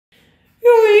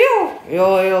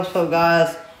Yo, so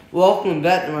guys, welcome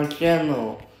back to my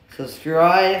channel.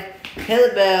 Subscribe, hit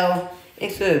the bell,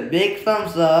 and give a big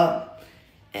thumbs up.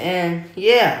 And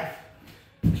yeah,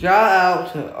 shout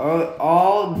out to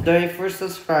all 34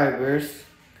 subscribers.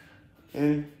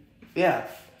 And yeah.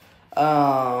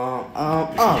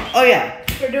 Oh yeah.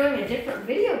 We're doing a different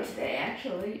video today,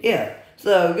 actually. Yeah.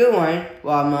 So good morning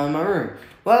while I'm in my room.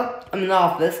 Well, I'm in the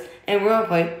office and we're gonna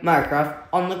play Minecraft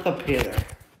on the computer.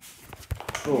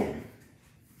 Cool.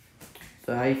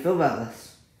 So how you feel about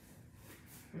this?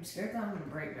 I'm scared that I'm gonna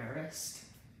break my wrist.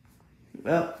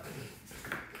 Well,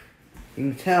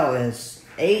 you can tell it's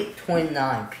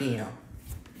 8:29 p.m.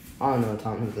 I don't know what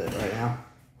time is it right now.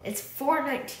 It's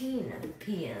 4:19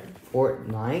 p.m.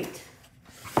 Fortnite.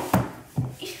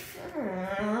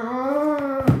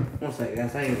 One second,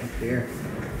 guys. I get up here.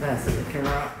 I gotta set the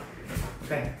camera up.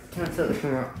 Okay, can I set the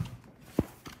camera up?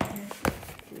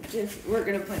 We're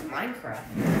gonna play Minecraft.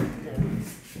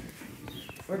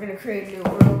 We're gonna create a new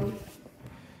world.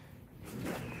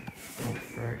 Oh,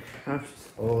 frick. I'll just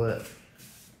hold it.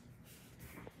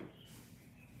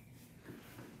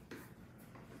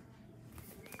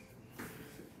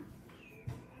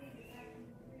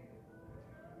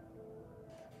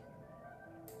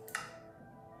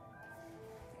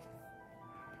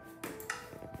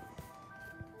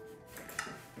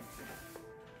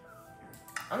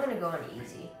 I'm gonna go on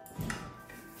easy.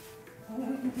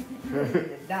 I'm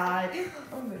gonna die.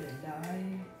 I'm gonna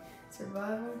die.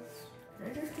 Survival. Can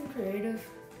I just do creative?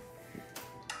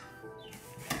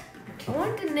 I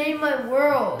want to name my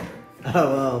world. Oh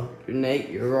well, Nate,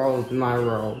 your world is my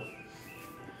world.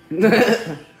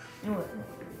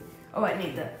 Oh, I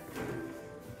need that.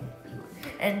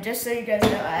 And just so you guys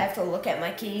know, I have to look at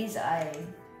my keys.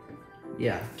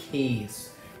 Yeah, keys.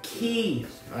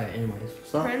 Keys. Alright, anyways,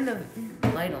 what's up? Turn the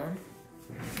light on.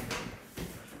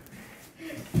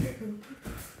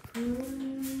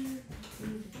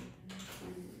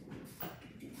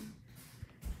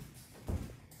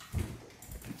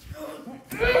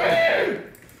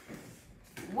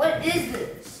 What is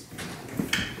this?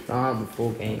 I don't have the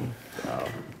full game, so.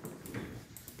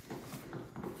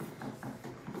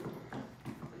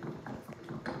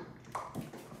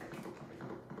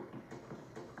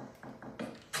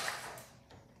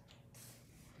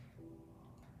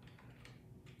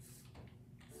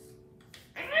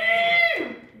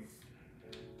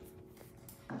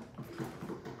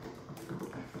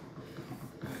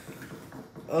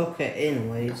 Okay,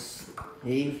 anyways,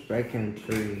 he's breaking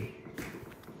a tree.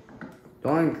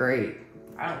 Doing great.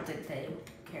 I don't think they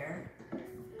care.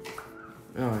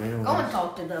 No, anyways. Go and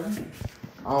talk to them.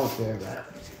 I don't care about it.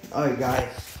 Alright,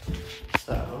 guys.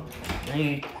 So, I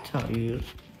need to tell you.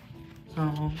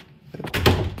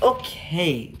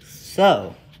 Okay,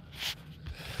 so.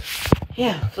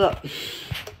 Yeah, so.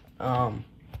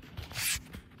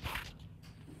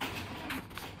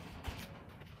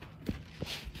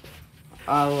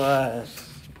 I was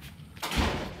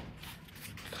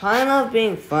kind of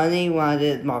being funny when I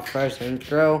did my first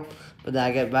intro, but then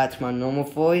I get back to my normal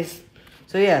voice.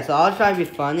 So yeah, so I'll try to be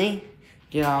funny.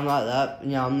 You know, I'm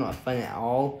not funny at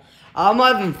all. I'm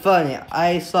not even funny.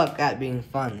 I suck at being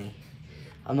funny.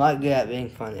 I'm not good at being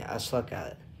funny. I suck at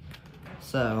it.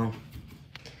 So,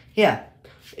 yeah.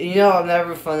 You know, I'm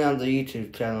never funny on the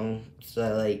YouTube channel.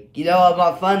 So, like, you know, I'm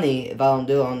not funny if I don't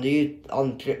do it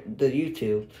on the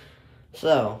YouTube.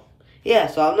 So, yeah,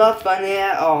 so I'm not funny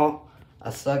at all. I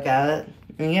suck at it.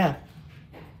 And yeah.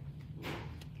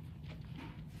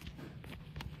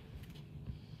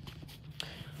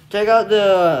 Check out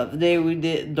the video we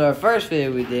did, the first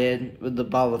video we did with the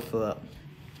bottle flip.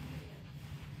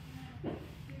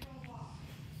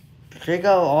 Check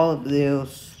out all the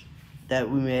videos that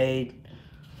we made.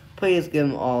 Please give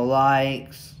them all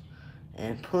likes.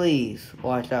 And please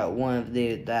watch out one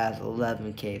video that has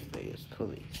 11K views,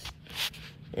 please.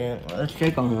 And let's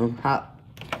check on them.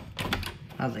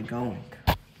 How's it going?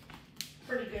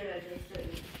 Pretty good. I just did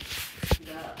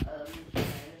the first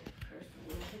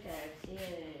one.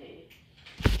 Yay.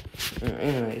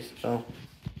 Anyways, so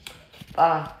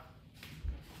bye.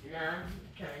 Nah, I'm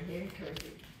trying to hear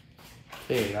Turkey.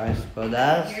 See you guys. But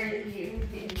that's. I heard you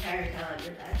the entire time,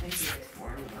 but I think he was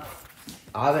warming up.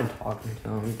 I've been talking to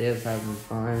him. Dave's having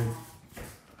fun.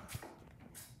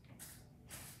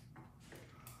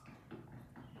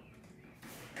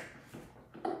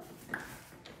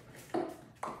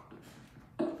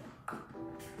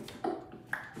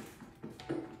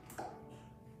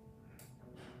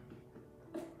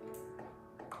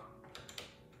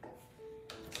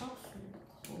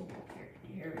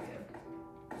 Here we go.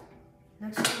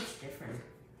 Next one's different.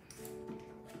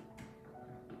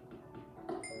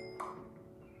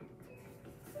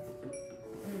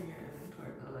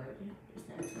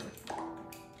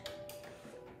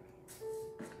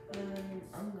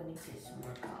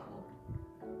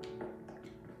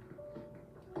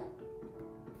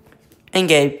 And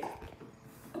Gabe.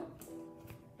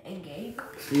 And Gabe?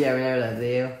 Yeah, remember that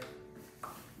video?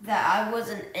 That I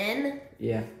wasn't in?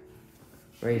 Yeah.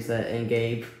 Where he said, and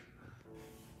Gabe.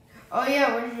 Oh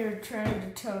yeah, when you were trying to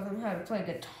tell them how to play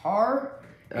guitar.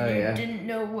 Oh, And yeah. you didn't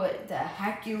know what the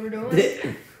heck you were doing.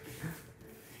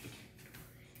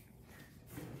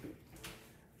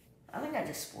 I think I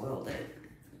just spoiled it.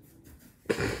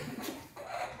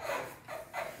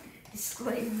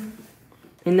 Disclaimer.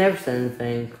 He never said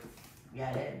anything. Yeah,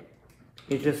 I did.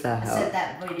 He just said I how. said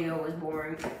that video was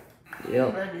boring.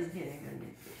 Yep. I'm just kidding.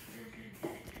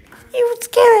 He was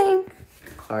kidding.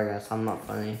 Sorry guys, I'm not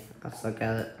funny. I suck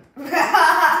at it.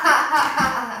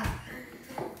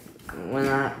 When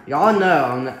y'all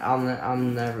know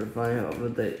I'm never funny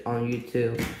with it on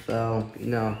YouTube, so you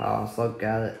know how I suck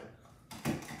at it.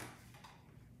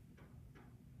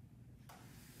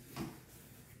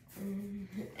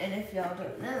 And if y'all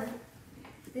don't know,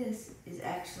 this is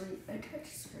actually a touch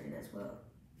screen as well.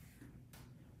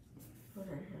 Hold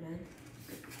on.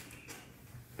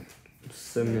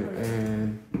 Zoom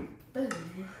in.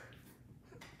 Boom.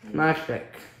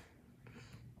 Magic.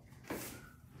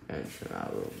 And turn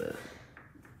out a little bit.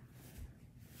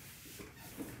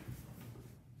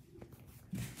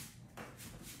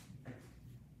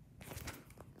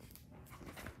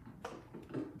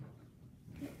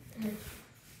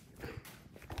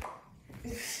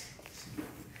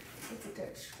 It's a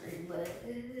touch screen, but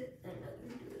I'm not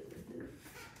gonna do it with it.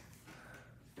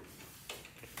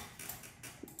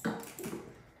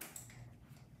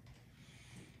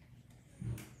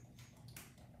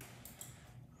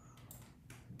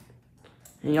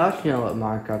 And y'all should know what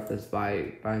Minecraft is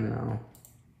by now.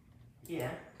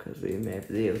 Yeah. Because we made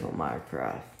videos on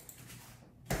Minecraft.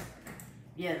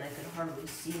 Yeah, and I could hardly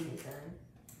see anything.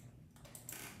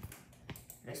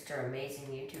 Mr. Amazing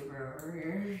YouTuber over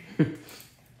here.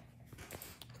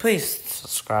 Please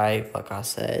subscribe, like I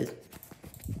said.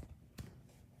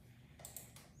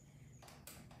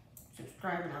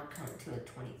 Subscribe and I'll count to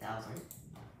 20,000.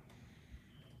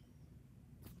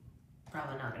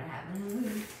 Probably not gonna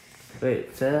happen.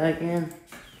 Wait, say that again?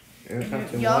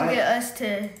 Y'all get us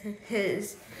to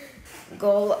his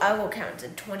goal. I will count to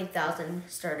 20,000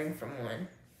 starting from 1.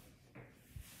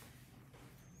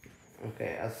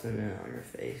 Okay, I'll zoom in on your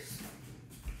face.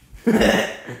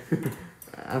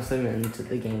 I'll zoom into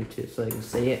the game too so you can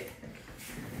see it.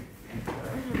 I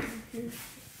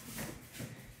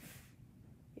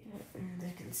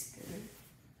can see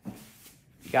it.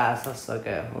 Guys, I suck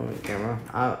at holding the camera.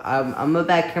 I'm a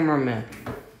bad cameraman.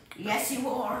 Yes, you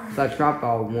are. So I dropped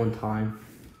all one time.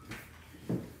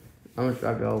 I'm gonna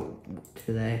drop y'all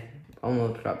today. I'm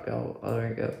gonna drop y'all other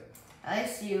ago. At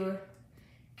least you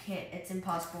can't. It's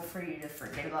impossible for you to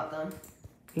forget about them.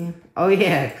 Yeah. Oh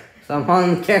yeah. So I'm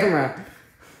on the camera.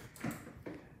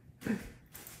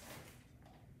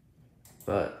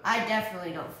 But I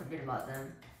definitely don't forget about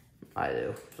them. I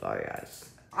do. Sorry guys.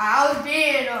 I was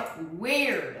being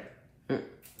weird.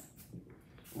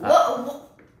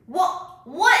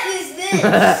 What is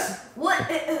this? What?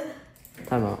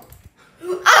 Time out.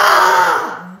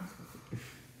 Ah!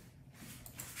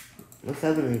 What's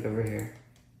happening over here?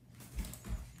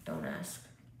 Don't ask.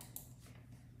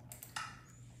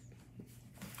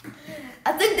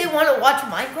 I think they want to watch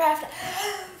Minecraft.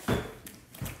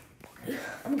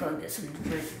 I'm gonna get some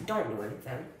drink. Don't do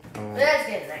anything. Oh. Let's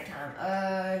get nighttime.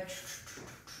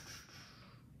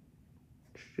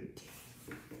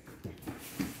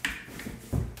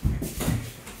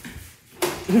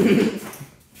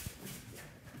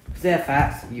 Say that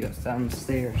fast. You got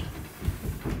downstairs.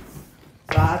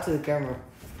 So high to the camera.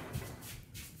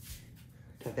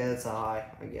 Okay, that's a high,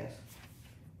 I guess.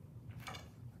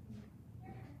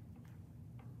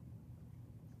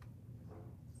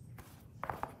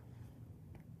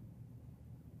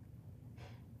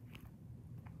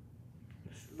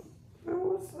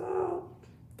 What's up?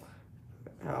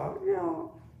 How are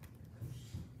y'all?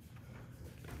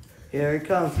 Here he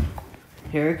comes.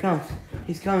 Here he comes.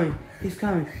 He's coming. He's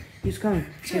coming. He's coming.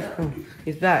 He's coming.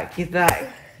 He's back. He's back.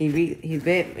 He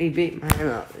beat my hand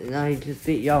up. Now he just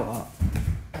beat y'all up.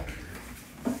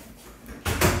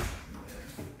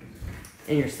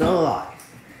 And you're still alive.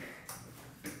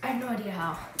 I have no idea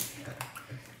how.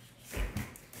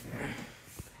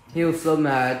 He was so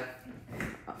mad.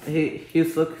 He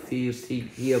was so confused.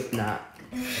 He opened that.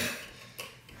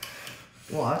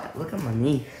 What? Look at my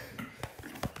knee.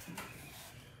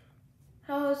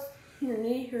 How's your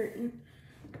knee hurting?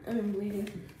 I'm bleeding.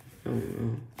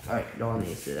 Alright, y'all need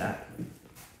to see that.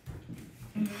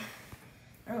 I'm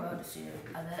allowed to see it,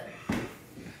 I bet.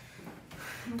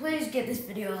 Please get this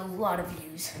video a lot of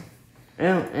views.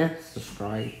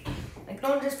 Subscribe. Like,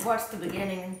 don't just watch the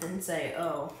beginning and then say,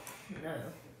 oh, no.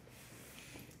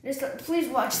 Just please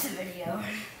watch the video.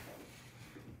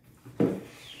 I'm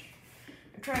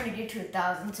trying to get to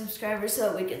 1,000 subscribers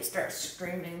so we can start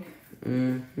streaming.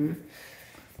 Mm-hmm.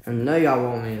 I know y'all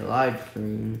want me to live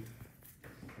stream.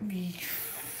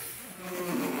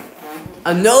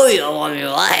 I know y'all want me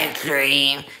to live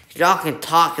stream. Y'all can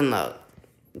talk in the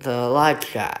live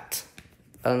chat.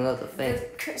 Another thing.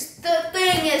 The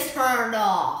thing is turned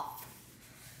off.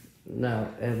 No,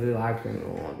 every live stream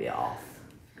will want to be off.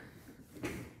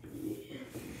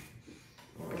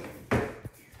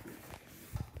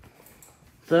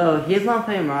 So he's not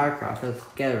playing Minecraft, it's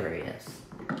Garius.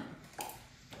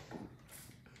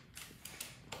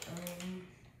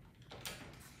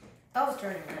 I was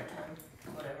turning that time.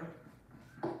 Whatever.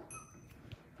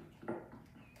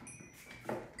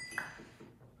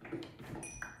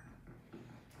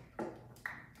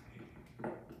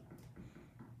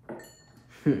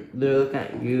 They're looking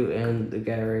at you and the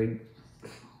Gary.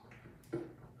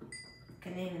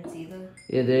 Can they even see them?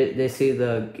 Yeah, they see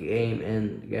the game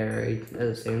and Gary at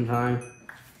the same time.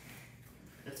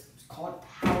 It's called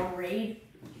Powerade.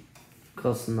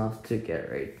 Close enough to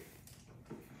Gary.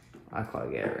 I call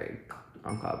it Gary.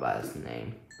 I'm called by his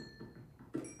name.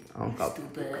 I'm called.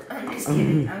 Stupid. I'm just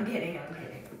kidding. I'm kidding.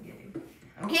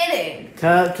 I'm kidding.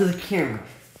 Cut up to the camera.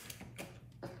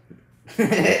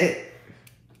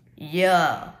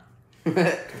 Yeah.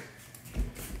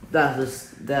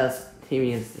 That's he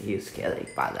means he's scared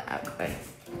by that. Okay.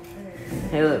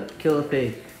 Hey, look, kill a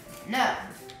pig. No,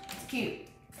 it's cute.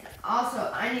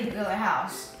 Also, I need to build a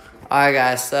house. Alright,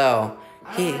 guys. So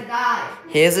I don't want to die.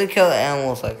 he doesn't kill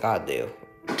animals like I do,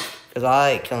 cause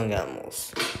I like killing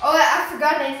animals. Oh, I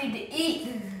forgot I need to eat.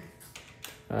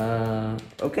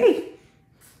 Okay.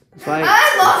 That's why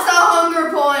I lost a hunger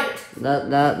point.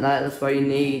 that's why you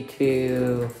need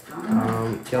to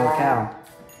kill a cow.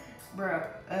 Bro.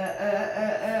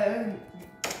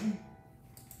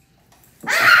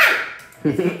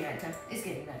 It's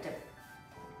getting that time.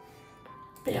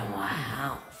 Build my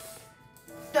house.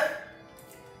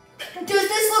 Does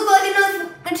this look like enough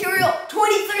material?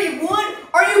 23-1?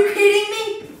 Are you kidding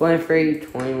me? 23,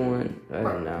 21. I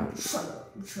don't know. Shut up.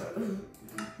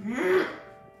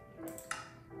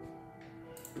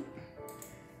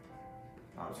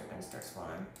 Bombs are gonna start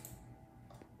spawning.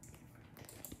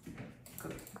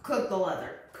 Cook the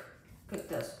leather. Cook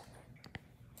this.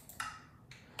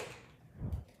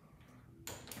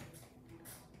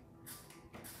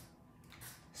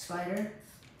 Spider.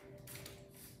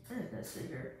 What is this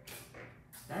here?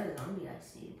 That is zombie I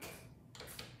see.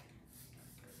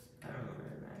 I don't want to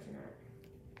imagine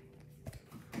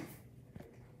that.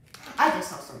 I just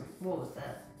saw some. What was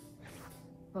that?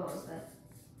 What was that?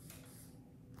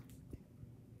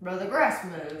 Bro, the grass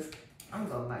moved. I'm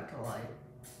going back to light.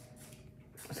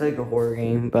 It's like a horror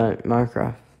game, but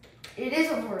Minecraft. It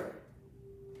is a horror.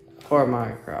 Or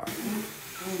Minecraft.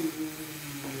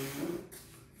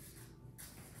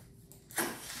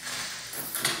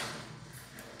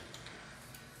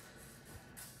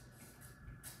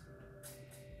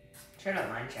 Shut up,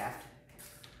 Mineshaft.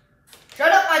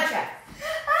 Shut up, Mineshaft.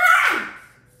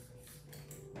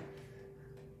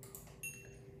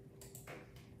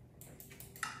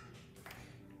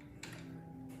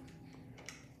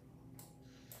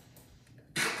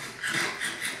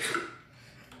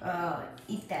 Ah!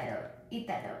 Eat that up. Eat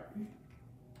that up.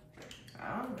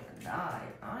 I'm gonna die.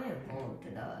 I am going to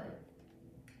die.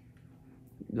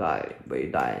 Die, but you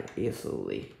die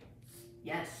easily.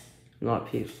 Yes. Not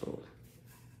peaceful.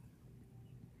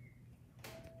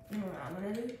 You know what I'm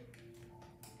gonna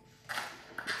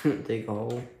do? Dig a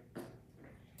hole.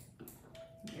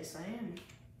 Yes, I am.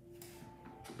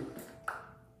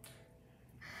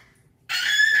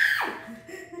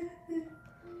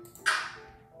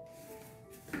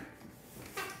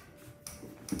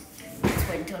 Let's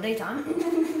wait until daytime.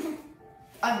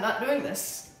 I'm not doing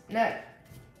this. No.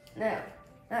 No.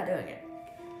 Not doing it.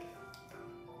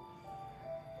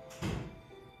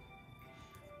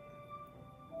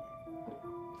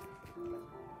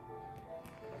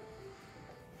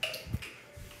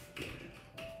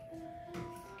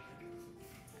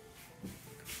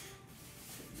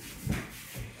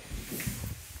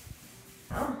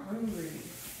 I'm hungry.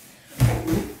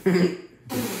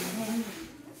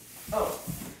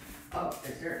 Oh,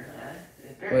 there's dirt in my eye.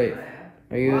 There's dirt Wait, in my eye.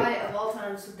 are you? Why of all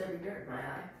times would there be dirt in my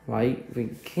eye? Why we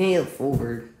can't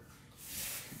afford?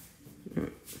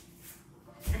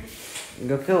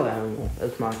 Go kill an animal.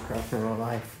 That's Minecraft in real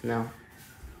life. No.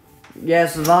 Yeah,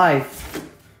 survive.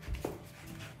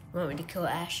 Want me to kill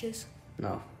Ashes?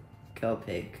 No. Kill a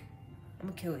pig. I'm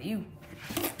gonna kill you.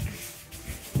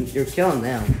 You're killing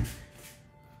them.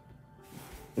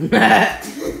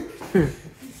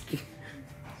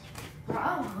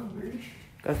 I'm hungry.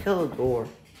 Go kill the door.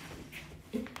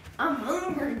 I'm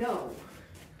hungry, no.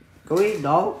 Go eat,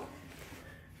 dog.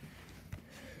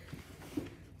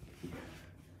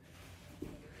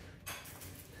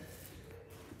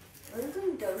 Are there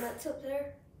some donuts up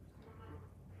there?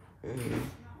 Mm.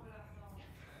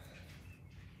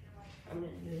 I'm gonna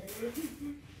do it.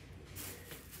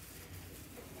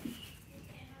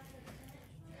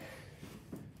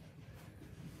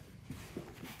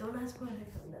 Don't ask what I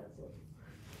found out.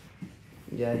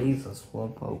 Yeah, he's a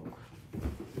slowpoke.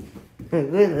 Look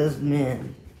at this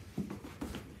man.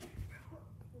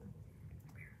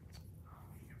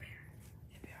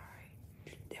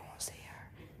 They won't see her.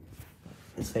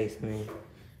 It's facing me.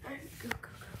 Alright, go, go, go.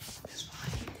 It's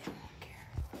fine. They won't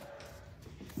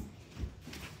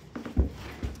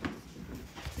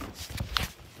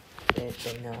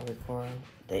care. They not record.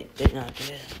 They did not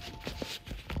do it.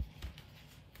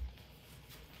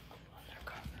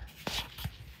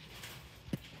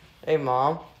 Hey,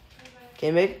 Mom. Can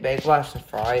you make baked rice and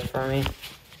fries for me?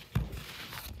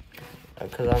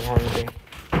 Because I'm hungry.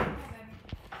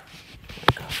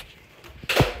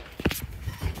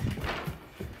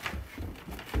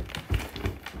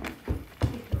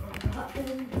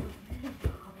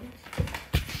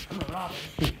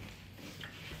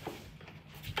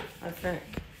 I think.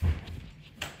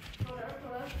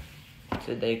 Is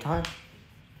it daytime?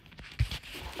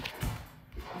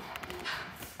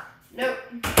 Nope.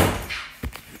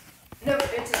 Nope,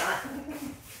 it's not.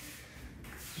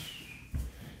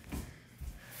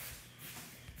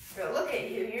 But look at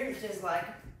you, you're just like,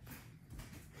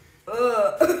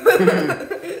 ugh.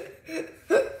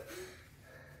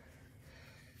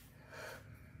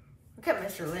 Look at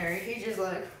Mr. Larry, he's just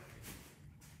like,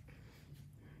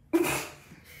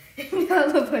 I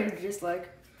love how you're just like,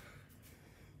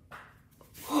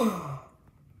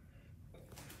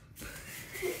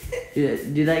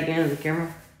 Do that again with the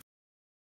camera.